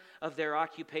nature of their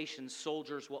occupations,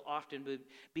 soldiers will often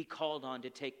be called on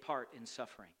to take part in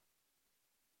suffering.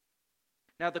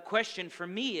 Now, the question for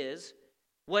me is,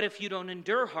 what if you don't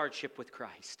endure hardship with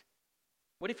Christ?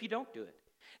 What if you don't do it?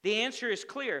 The answer is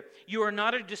clear. You are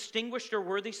not a distinguished or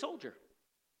worthy soldier.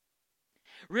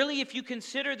 Really, if you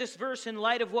consider this verse in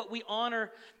light of what we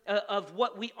honor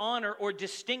or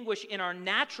distinguish in our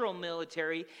natural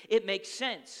military, it makes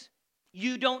sense.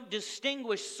 You don't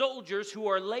distinguish soldiers who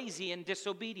are lazy and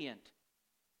disobedient.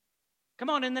 Come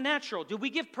on, in the natural, do we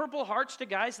give Purple Hearts to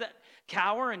guys that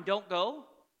cower and don't go?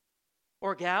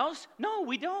 Or gals? No,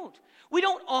 we don't. We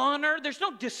don't honor. There's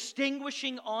no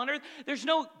distinguishing honor. There's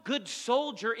no good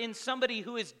soldier in somebody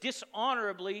who is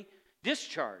dishonorably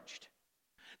discharged.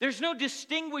 There's no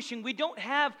distinguishing. We don't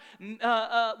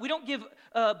give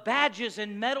badges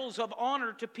and medals of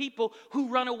honor to people who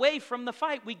run away from the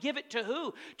fight. We give it to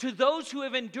who? To those who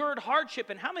have endured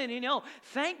hardship. And how many know?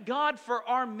 Thank God for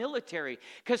our military,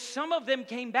 because some of them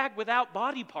came back without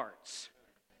body parts.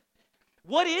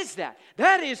 What is that?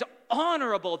 That is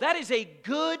honorable. That is a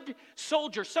good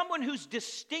soldier, someone who's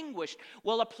distinguished.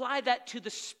 Well, apply that to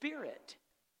the Spirit.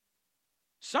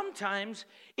 Sometimes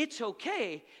it's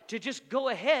okay to just go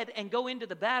ahead and go into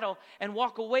the battle and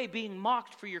walk away being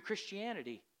mocked for your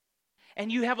Christianity.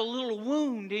 And you have a little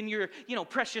wound in your,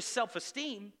 precious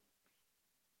self-esteem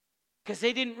because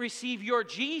they didn't receive your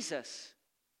Jesus.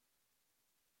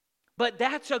 But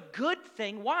that's a good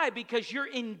thing. Why? Because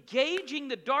you're engaging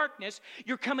the darkness.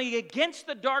 You're coming against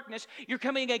the darkness. You're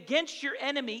coming against your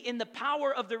enemy in the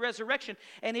power of the resurrection.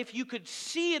 And if you could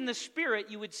see in the Spirit,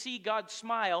 you would see God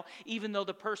smile, even though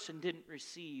the person didn't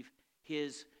receive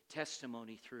his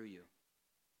testimony through you.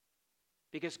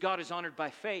 Because God is honored by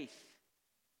faith.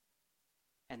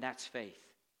 And that's faith.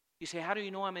 You say, how do you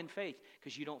know I'm in faith?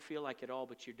 Because you don't feel like it all,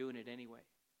 but you're doing it anyway.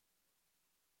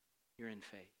 You're in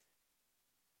faith.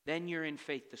 Then you're in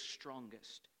faith the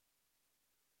strongest.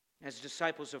 As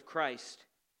disciples of Christ,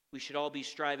 we should all be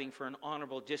striving for an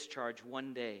honorable discharge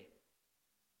one day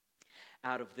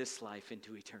out of this life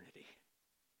into eternity.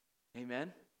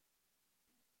 Amen?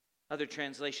 Other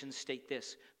translations state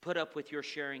this: put up with your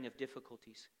sharing of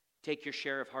difficulties. Take your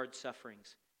share of hard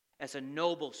sufferings. As a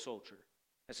noble soldier,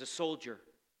 as a soldier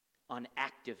on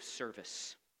active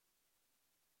service.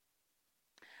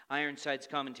 Ironside's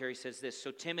commentary says this: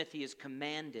 so Timothy is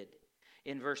commanded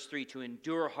in verse 3 to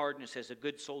endure hardness as a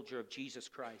good soldier of Jesus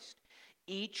Christ.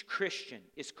 Each Christian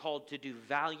is called to do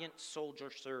valiant soldier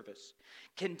service,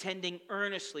 contending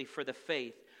earnestly for the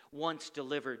faith once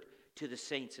delivered to the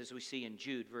saints, as we see in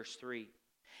Jude, verse 3.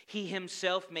 He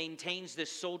himself maintains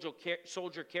this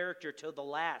soldier character till the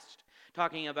last,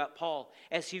 talking about Paul,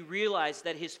 as he realized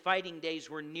that his fighting days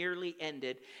were nearly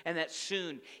ended and that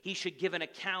soon he should give an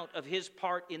account of his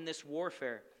part in this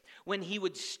warfare, when he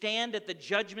would stand at the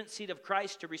judgment seat of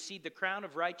Christ to receive the crown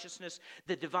of righteousness,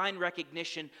 the divine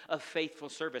recognition of faithful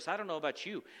service. I don't know about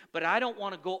you, but I don't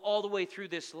want to go all the way through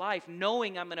this life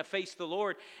knowing I'm going to face the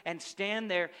Lord and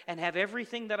stand there and have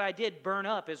everything that I did burn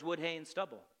up as wood, hay, and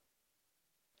stubble.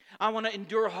 I want to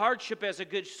endure hardship as a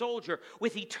good soldier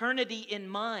with eternity in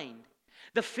mind.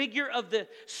 The figure of the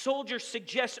soldier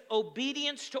suggests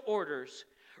obedience to orders,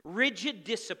 rigid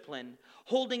discipline,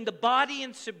 holding the body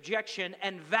in subjection,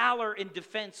 and valor in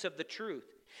defense of the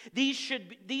truth.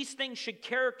 These things should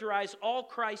characterize all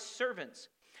Christ's servants.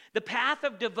 The path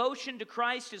of devotion to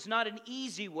Christ is not an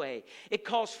easy way. It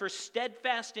calls for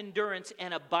steadfast endurance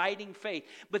and abiding faith.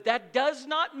 But that does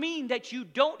not mean that you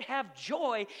don't have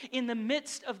joy in the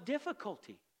midst of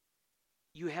difficulty.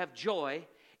 You have joy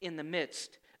in the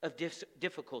midst of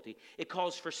difficulty. It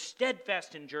calls for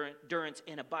steadfast endurance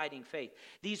and abiding faith.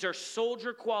 These are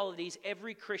soldier qualities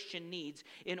every Christian needs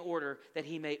in order that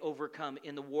he may overcome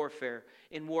in the warfare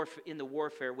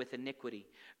with iniquity.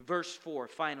 Verse 4,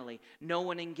 finally, no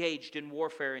one engaged in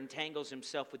warfare entangles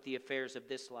himself with the affairs of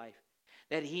this life,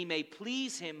 that he may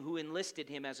please him who enlisted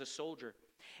him as a soldier.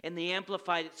 In the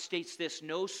Amplified, it states this: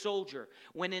 no soldier,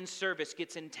 when in service,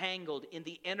 gets entangled in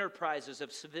the enterprises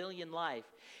of civilian life.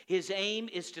 His aim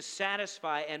is to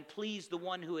satisfy and please the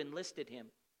one who enlisted him.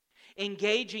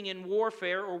 Engaging in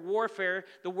warfare,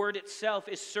 the word itself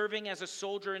is serving as a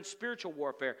soldier in spiritual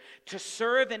warfare. To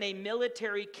serve in a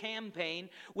military campaign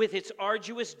with its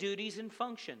arduous duties and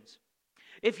functions.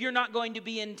 If you're not going to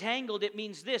be entangled, it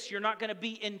means this: you're not going to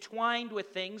be entwined with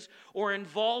things or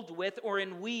involved with or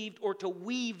enweaved or to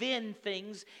weave in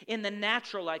things in the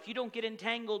natural life. You don't get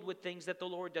entangled with things that the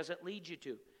Lord doesn't lead you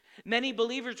to. Many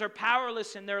believers are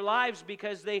powerless in their lives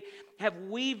because they have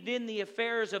weaved in the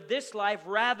affairs of this life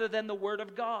rather than the Word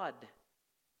of God.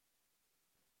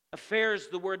 Affairs,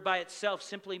 the word by itself,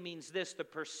 simply means this: the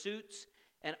pursuits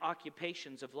and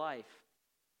occupations of life.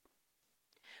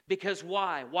 Because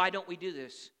why? Why don't we do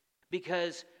this?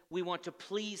 Because we want to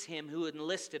please Him who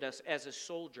enlisted us as a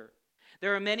soldier.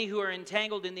 There are many who are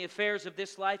entangled in the affairs of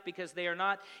this life because they are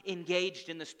not engaged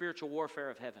in the spiritual warfare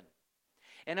of heaven.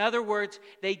 In other words,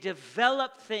 they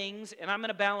develop things, and I'm going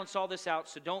to balance all this out,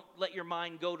 so don't let your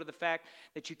mind go to the fact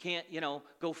that you can't,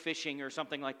 go fishing or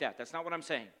something like that. That's not what I'm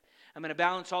saying. I'm going to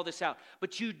balance all this out.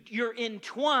 But you're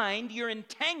entwined, you're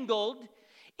entangled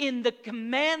in the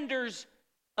commander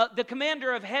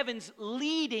of heaven's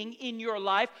leading in your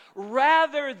life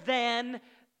rather than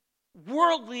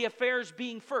worldly affairs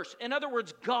being first. In other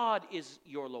words, God is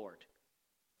your Lord.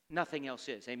 Nothing else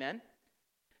is. Amen?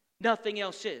 Nothing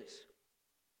else is.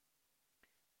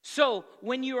 So,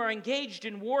 when you are engaged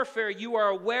in warfare, you are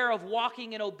aware of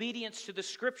walking in obedience to the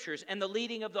Scriptures and the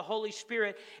leading of the Holy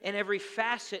Spirit in every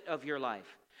facet of your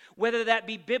life. Whether that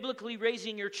be biblically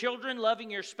raising your children, loving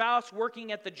your spouse,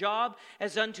 working at the job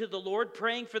as unto the Lord,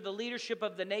 praying for the leadership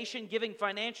of the nation, giving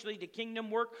financially to kingdom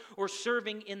work, or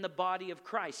serving in the body of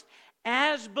Christ.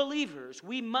 As believers,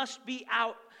 we must be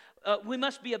about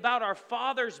our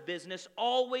Father's business,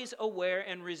 always aware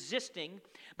and resisting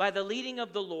by the leading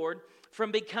of the Lord from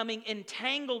becoming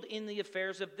entangled in the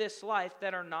affairs of this life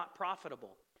that are not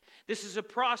profitable. This is a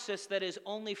process that is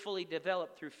only fully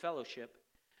developed through fellowship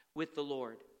with the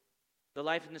Lord. The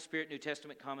Life in the Spirit New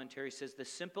Testament commentary says the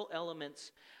simple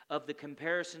elements of the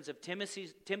comparisons of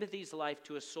Timothy's life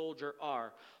to a soldier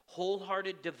are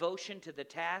wholehearted devotion to the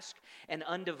task and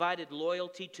undivided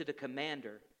loyalty to the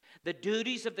commander. The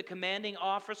duties of the commanding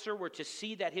officer were to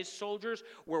see that his soldiers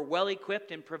were well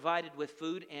equipped and provided with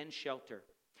food and shelter.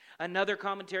 Another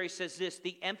commentary says this: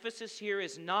 the emphasis here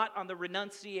is not on the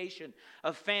renunciation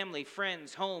of family,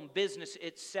 friends, home, business,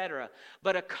 etc.,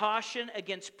 but a caution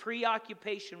against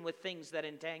preoccupation with things that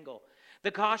entangle.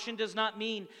 The caution does not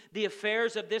mean the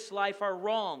affairs of this life are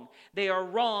wrong. They are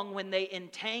wrong when they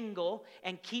entangle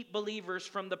and keep believers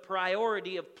from the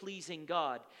priority of pleasing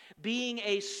God. Being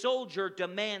a soldier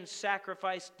demands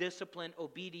sacrifice, discipline,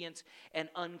 obedience, and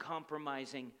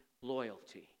uncompromising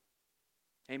loyalty.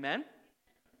 Amen?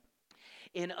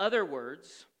 In other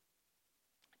words,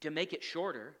 to make it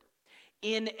shorter,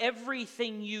 in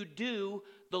everything you do,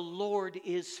 the Lord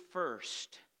is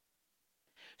first.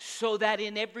 So that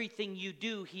in everything you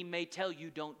do, He may tell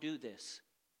you, don't do this.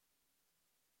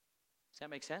 Does that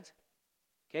make sense?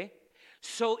 Okay?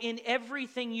 So in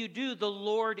everything you do, the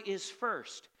Lord is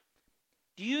first.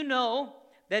 Do you know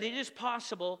that it is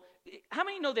possible? How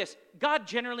many know this? God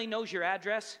generally knows your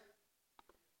address.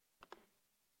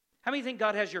 How many think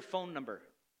God has your phone number?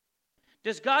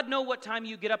 Does God know what time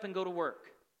you get up and go to work?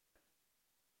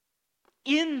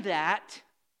 In that,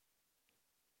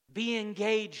 be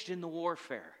engaged in the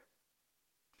warfare.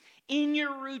 In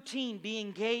your routine, be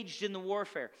engaged in the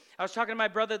warfare. I was talking to my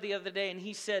brother the other day, and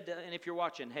he said, and if you're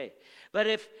watching, hey. But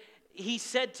if he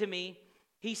said to me,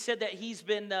 he said that he's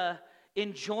been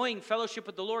enjoying fellowship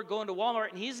with the Lord, going to Walmart,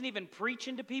 and he isn't even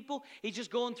preaching to people. He's just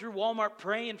going through Walmart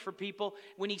praying for people.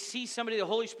 When he sees somebody, the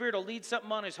Holy Spirit will lead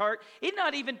something on his heart. He's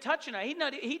not even touching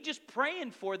it. He's just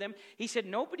praying for them. He said,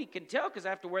 nobody can tell because I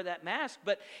have to wear that mask.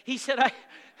 But he said,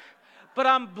 but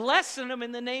I'm blessing them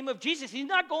in the name of Jesus. He's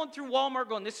not going through Walmart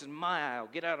going, this is my aisle.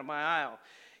 Get out of my aisle.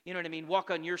 You know what I mean?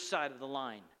 Walk on your side of the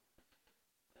line.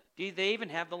 Do they even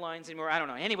have the lines anymore? I don't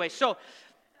know. Anyway, so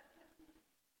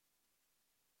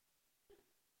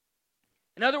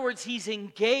in other words, he's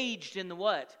engaged in the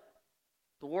what?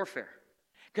 The warfare.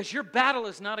 Because your battle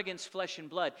is not against flesh and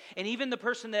blood. And even the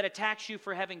person that attacks you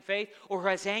for having faith or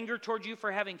has anger towards you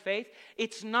for having faith,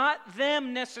 it's not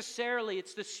them necessarily.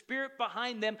 It's the spirit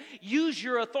behind them. Use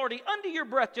your authority. Under your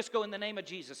breath, just go, in the name of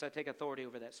Jesus, I take authority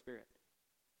over that spirit.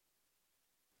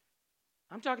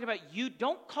 I'm talking about you.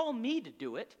 Don't call me to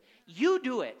do it. You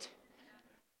do it.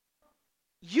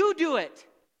 You do it.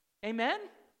 Amen?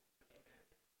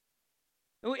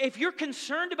 If you're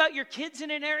concerned about your kids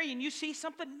in an area and you see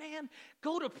something, man,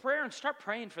 go to prayer and start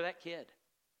praying for that kid.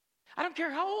 I don't care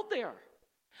how old they are.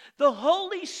 The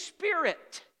Holy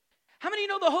Spirit. How many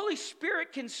know the Holy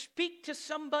Spirit can speak to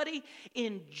somebody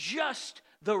in just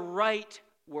the right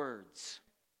words?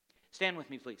 Stand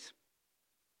with me, please.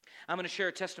 I'm going to share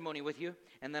a testimony with you,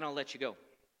 and then I'll let you go.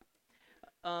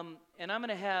 And I'm going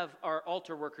to have our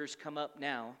altar workers come up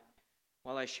now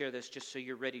while I share this, just so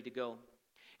you're ready to go.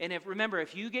 And remember,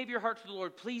 if you gave your heart to the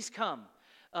Lord, please come.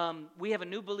 We have a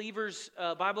new believers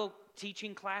Bible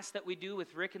teaching class that we do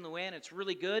with Rick and Luann. It's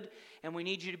really good, and we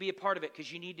need you to be a part of it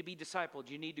because you need to be discipled.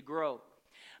 You need to grow.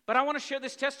 But I want to share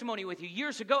this testimony with you.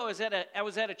 Years ago, I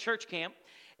was at a church camp,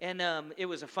 and it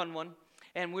was a fun one.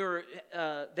 And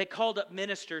they called up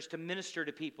ministers to minister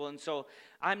to people. And so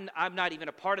I'm not even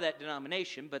a part of that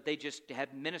denomination, but they just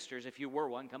had ministers. If you were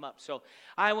one, come up. So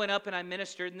I went up and I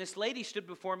ministered, and this lady stood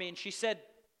before me, and she said,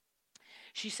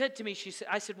 She said to me,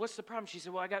 I said, what's the problem? She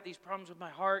said, well, I got these problems with my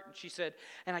heart. And she said,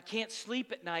 and I can't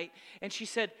sleep at night. And she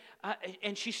said,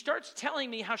 and she starts telling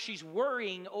me how she's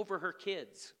worrying over her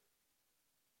kids.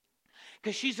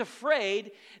 Because she's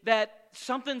afraid that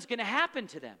something's going to happen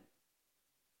to them.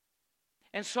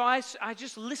 And so I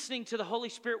just listening to the Holy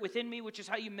Spirit within me, which is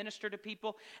how you minister to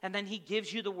people, and then He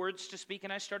gives you the words to speak,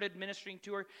 and I started ministering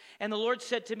to her. And the Lord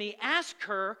said to me, ask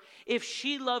her if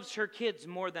she loves her kids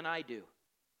more than I do.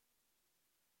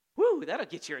 Woo, that'll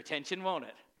get your attention, won't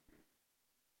it?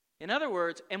 In other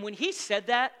words, and when He said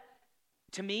that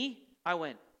to me,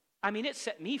 it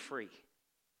set me free.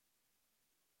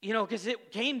 Because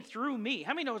it came through me.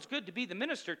 How many know it's good to be the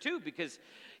minister too? Because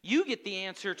you get the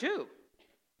answer too.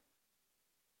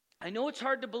 I know it's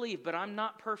hard to believe, but I'm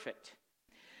not perfect.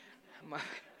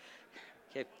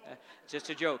 Okay,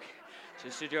 just a joke.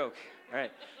 Just a joke. All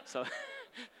right. So, all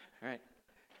right.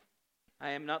 I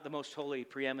am not the most holy,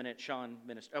 preeminent Sean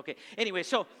minister. Okay. Anyway,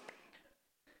 so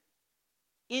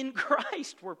in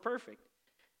Christ we're perfect.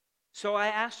 So I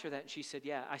asked her that, and she said,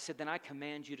 yeah. I said, then I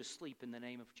command you to sleep in the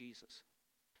name of Jesus.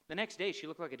 The next day, she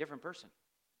looked like a different person.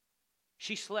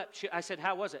 She slept. I said,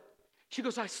 how was it? She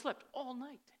goes, I slept all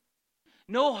night.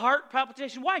 No heart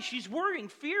palpitation. Why? She's worrying.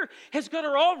 Fear has got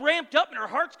her all ramped up and her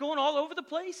heart's going all over the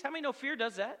place. How many know fear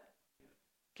does that?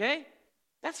 Okay?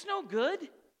 That's no good.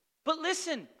 But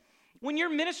listen, when you're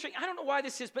ministering, I don't know why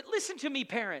this is, but listen to me,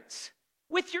 parents,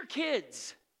 with your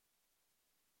kids.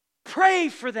 Pray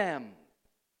for them.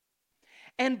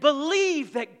 And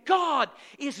believe that God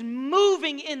is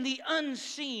moving in the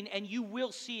unseen, and you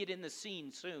will see it in the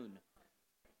seen soon.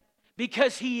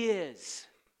 Because He is.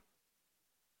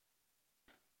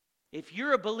 If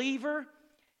you're a believer,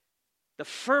 the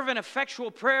fervent, effectual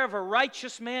prayer of a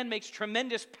righteous man makes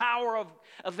tremendous power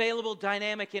available,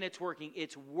 dynamic, and it's working.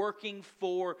 It's working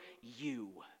for you.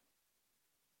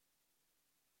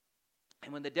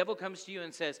 And when the devil comes to you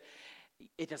and says,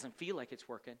 it doesn't feel like it's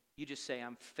working, you just say,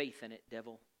 I'm faith in it,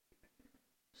 devil.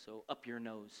 So up your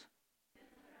nose.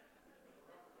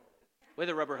 With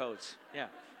a rubber hose. Yeah.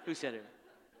 Who said it?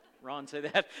 Ron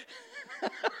said that.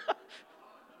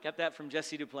 Got that from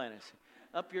Jesse Duplantis.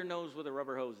 Up your nose with a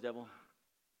rubber hose, devil.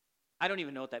 I don't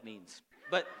even know what that means,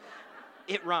 but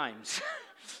it rhymes.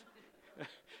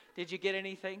 Did you get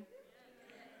anything?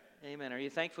 Amen. Are you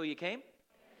thankful you came?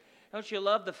 Don't you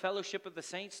love the fellowship of the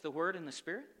saints, the Word and the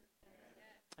Spirit?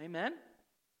 Amen.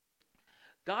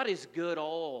 God is good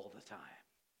all the time.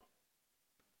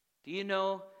 Do you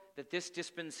know that this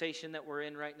dispensation that we're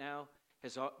in right now,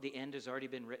 the end has already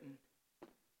been written?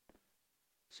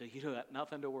 So you don't have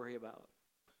nothing to worry about.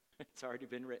 It's already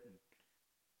been written.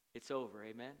 It's over,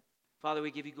 amen? Father, we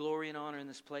give you glory and honor in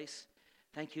this place.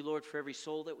 Thank you, Lord, for every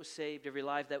soul that was saved, every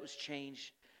life that was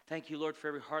changed. Thank you, Lord, for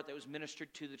every heart that was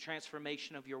ministered to, the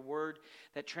transformation of your word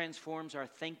that transforms our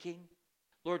thinking.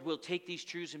 Lord, we'll take these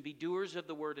truths and be doers of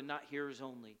the word and not hearers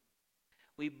only.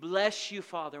 We bless you,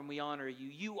 Father, and we honor you.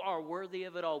 You are worthy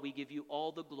of it all. We give you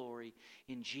all the glory.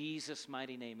 In Jesus'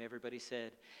 mighty name, everybody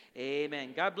said,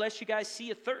 amen. God bless you guys. See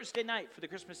you Thursday night for the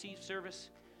Christmas Eve service.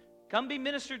 Come be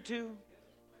ministered to.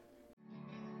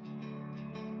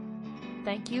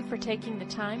 Thank you for taking the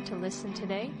time to listen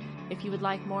today. If you would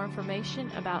like more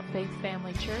information about Faith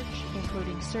Family Church,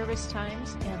 including service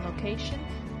times and location,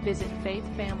 visit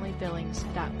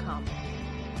faithfamilybillings.com.